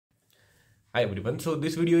Hi everyone. So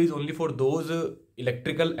this video is only for those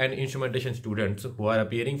electrical and instrumentation students who are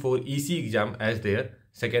appearing for ECE exam as their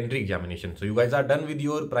secondary examination. So you guys are done with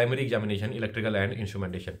your primary examination, electrical and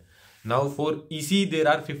instrumentation. Now for ECE there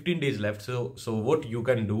are 15 days left. So what you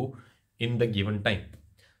can do in the given time.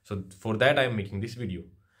 So for that I am making this video.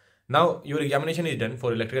 Now your examination is done.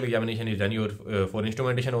 For electrical examination is done. Your for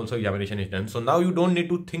instrumentation also examination is done. So now you don't need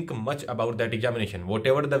to think much about that examination.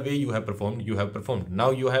 Whatever the way you have performed, you have performed.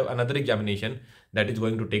 Now you have another examination that is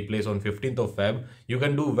going to take place on 15th of Feb. You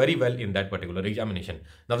can do very well in that particular examination.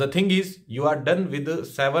 Now the thing is, you are done with the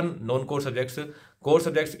 7 non-core subjects. Core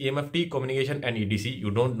subjects EMFT, communication and EDC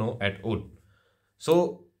you don't know at all.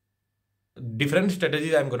 So different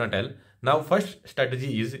strategies I'm gonna tell. Now first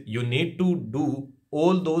strategy is you need to do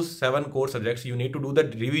all those 7 core subjects. You need to do the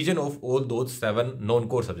revision of all those 7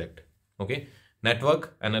 non-core subjects. Okay,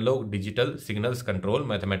 network, analog, digital, signals, control,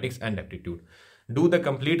 mathematics and aptitude. Do the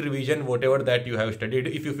complete revision, whatever that you have studied.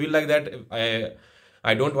 If you feel like that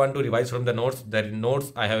I don't want to revise from the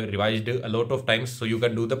notes, I have revised a lot of times, so you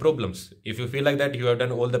can do the problems. If you feel like that you have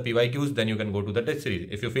done all the PYQs, then you can go to the test series.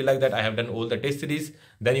 If you feel like that I have done all the test series,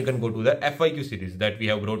 then you can go to the FYQ series that we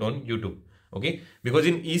have brought on YouTube. Okay, because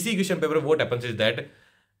in ECE question paper what happens is that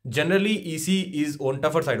generally ECE is on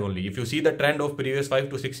tougher side only. If you see the trend of previous 5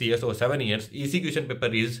 to 6 years or 7 years, ECE question paper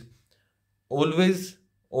is always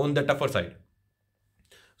on the tougher side.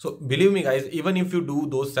 So believe me guys, even if you do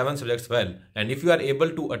those 7 subjects well, and if you are able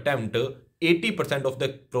to attempt 80% of the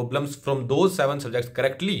problems from those 7 subjects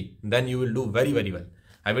correctly, then you will do very well.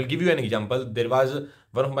 I will give you an example. There was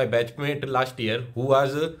one of my batchmate last year who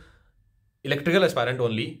was electrical aspirant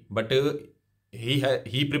only, but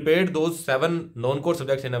he prepared those 7 non-core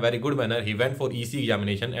subjects in a very good manner. He went for ECE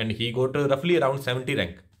examination and he got roughly around 70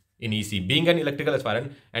 rank in ECE, being an electrical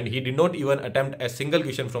aspirant, and he did not even attempt a single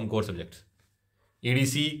question from core subjects.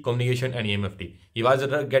 EDC, communication and EMFT. He was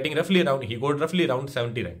getting roughly around, he got roughly around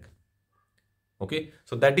 70 rank. Okay,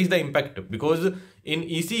 so that is the impact, because in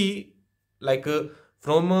ECE, like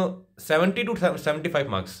from 70 to 75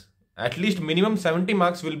 marks, at least minimum 70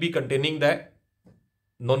 marks will be containing the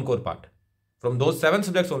non-core part. From those 7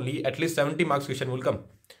 subjects only, at least 70 marks question will come.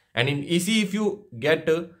 And in ECE, if you get,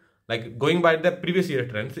 like going by the previous year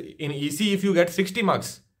trends, in ECE, if you get 60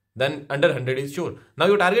 marks, then under 100 is sure. Now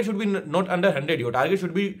your target should be not under 100. Your target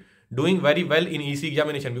should be doing very well in ECE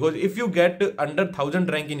examination, because if you get under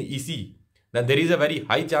 1000 rank in ECE, then there is a very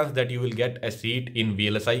high chance that you will get a seat in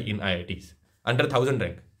VLSI in IITs. Under 1000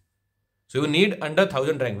 rank. So you need under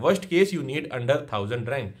 1000 rank. Worst case, you need under 1000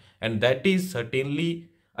 rank. And that is certainly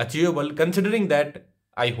achievable, considering that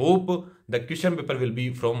I hope the question paper will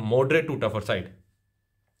be from moderate to tougher side.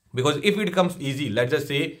 Because if it comes easy, let's just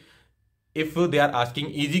say, if they are asking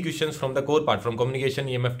easy questions from the core part, from communication,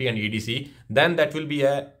 EMFT and EDC, then that will be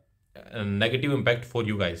a negative impact for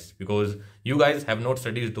you guys, because you guys have not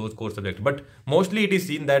studied those core subjects. But mostly it is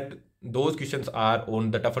seen that those questions are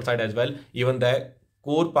on the tougher side as well. Even the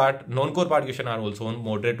core part, non-core part question are also on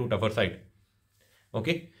moderate to tougher side.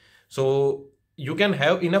 Okay, so you can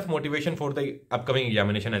have enough motivation for the upcoming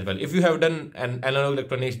examination as well. If you have done an analog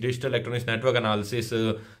electronics, digital electronics, network analysis,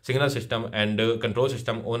 signal system and control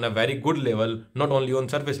system on a very good level, not only on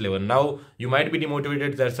surface level. Now you might be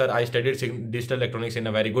demotivated that, sir, I studied digital electronics in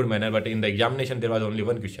a very good manner, but in the examination there was only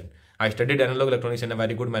one question. I studied analog electronics in a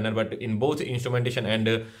very good manner, but in both instrumentation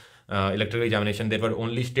and electrical examination there were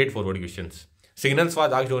only straightforward questions. Signals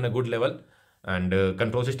was asked on a good level, and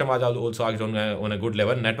control system was also asked on a good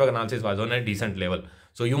level. Network analysis was on a decent level.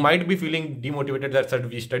 So you might be feeling demotivated that, sir,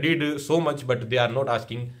 we studied so much, but they are not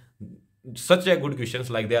asking such a good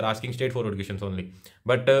questions, like they are asking straightforward questions only.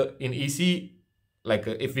 But in ECE, like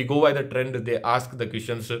if we go by the trend, they ask the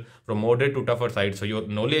questions from moderate to tougher side. So your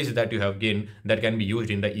knowledge that you have gained, that can be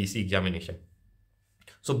used in the ECE examination.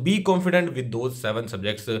 So be confident with those 7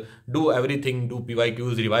 subjects, do everything, do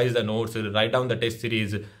PYQs, revise the notes, write down the test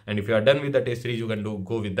series. And if you are done with the test series, you can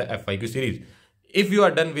go with the FYQ series. If you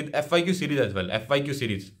are done with FYQ series as well, FYQ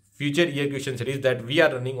series, future year question series that we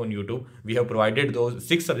are running on YouTube, we have provided those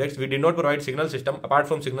 6 subjects. We did not provide signal system. Apart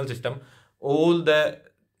from signal system, all the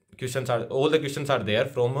questions are there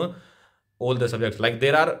from all the subjects. Like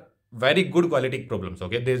there are very good quality problems.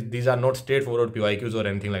 Okay, these are not straightforward PYQs or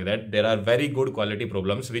anything like that. There are very good quality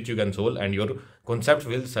problems which you can solve, and your concepts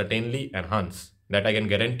will certainly enhance. That I can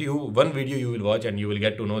guarantee you. One video you will watch and you will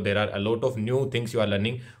get to know there are a lot of new things you are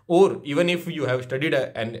learning. Or even if you have studied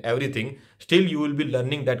and everything, still you will be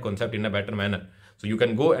learning that concept in a better manner. So you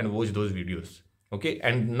can go and watch those videos. Okay,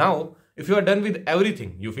 and now if you are done with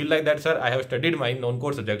everything, you feel like that, sir, I have studied my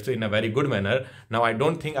non-core subjects in a very good manner. Now I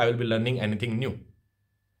don't think I will be learning anything new.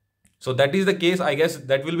 So that is the case, I guess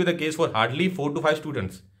that will be the case for hardly 4 to 5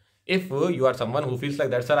 students. If you are someone who feels like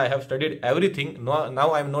that, sir, I have studied everything, now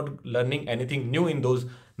I am not learning anything new in those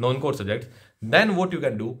non-core subjects, then what you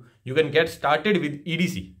can do, you can get started with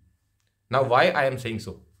EDC. Now why I am saying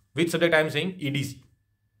so? Which subject I am saying? EDC.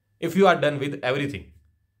 If you are done with everything.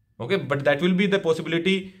 Okay, but that will be the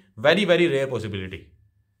possibility, very, very rare possibility.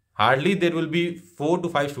 Hardly there will be 4 to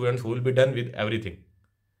 5 students who will be done with everything.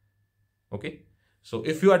 Okay. So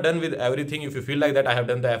if you are done with everything, if you feel like that I have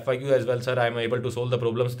done the FIQ as well, sir, I am able to solve the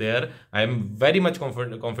problems there, I am very much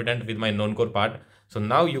confident with my non-core part. So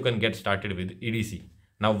now you can get started with EDC.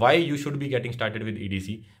 Now why you should be getting started with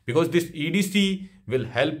EDC? Because this EDC will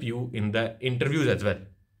help you in the interviews as well.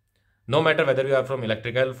 No matter whether you are from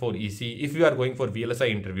electrical, for ECE, if you are going for VLSI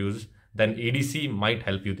interviews, then EDC might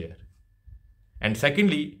help you there. And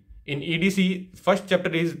secondly, in EDC, first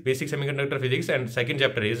chapter is basic semiconductor physics and second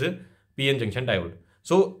chapter is PN junction diode.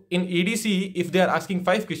 So in EDC, if they are asking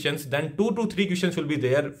 5 questions, then 2 to 3 questions will be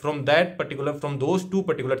there from those 2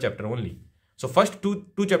 particular chapter only. So first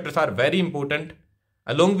two chapters are very important.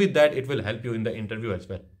 Along with that, it will help you in the interview as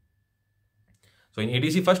well. So in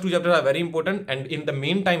EDC, first 2 chapters are very important, and in the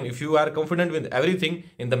meantime, if you are confident with everything,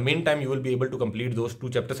 in the meantime, you will be able to complete those 2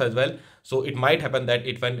 chapters as well. So it might happen that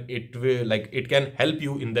it can help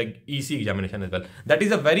you in the ECE examination as well. That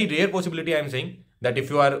is a very rare possibility. I am saying that if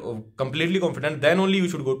you are completely confident, then only you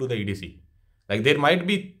should go to the EDC. Like there might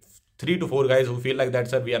be 3 to 4 guys who feel like that,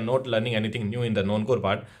 sir, we are not learning anything new in the non-core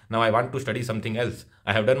part. Now I want to study something else.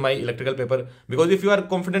 I have done my electrical paper, because if you are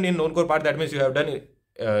confident in non-core part, that means you have done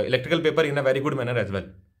electrical paper in a very good manner as well,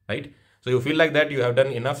 right? So you feel like that you have done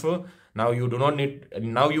enough. Now you do not need,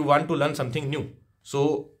 now you want to learn something new.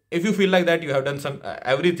 So if you feel like that you have done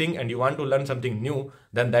everything and you want to learn something new,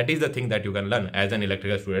 then that is the thing that you can learn as an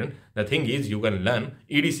electrical student. The thing is, you can learn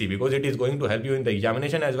EDC because it is going to help you in the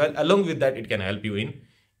examination as well. Along with that, it can help you in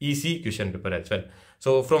ECE question paper as well.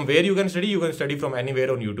 So from where you can study from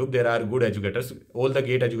anywhere on YouTube. There are good educators. All the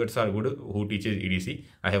GATE educators are good who teaches EDC.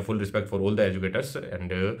 I have full respect for all the educators.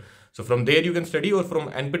 And so from there you can study, or from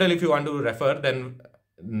NPTEL if you want to refer, then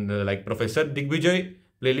like Professor Digvijay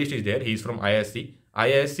playlist is there. He is from ISC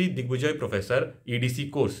Digvijay Professor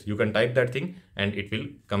EDC course. You can type that thing and it will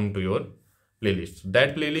come to your playlist. So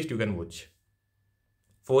that playlist you can watch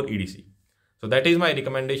for EDC. So that is my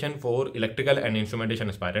recommendation for electrical and instrumentation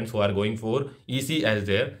aspirants who are going for ECE as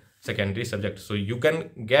their secondary subject. So you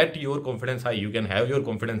can get your confidence high, you can have your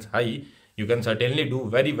confidence high, you can certainly do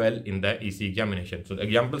very well in the ECE examination. So the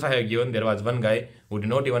examples I have given, there was one guy who did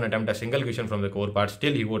not even attempt a single question from the core part,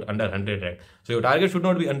 still he got under 100 rank. So your target should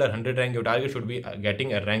not be under 100 rank, your target should be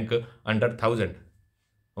getting a rank under 1000.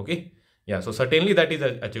 Okay. Yeah, so certainly that is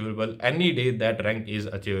achievable. Any day that rank is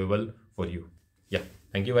achievable for you. Yeah.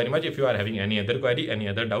 Thank you very much. If you are having any other query, any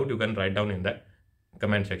other doubt, you can write down in the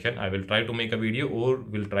comment section. I will try to make a video or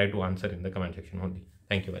will try to answer in the comment section only.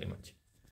 Thank you very much.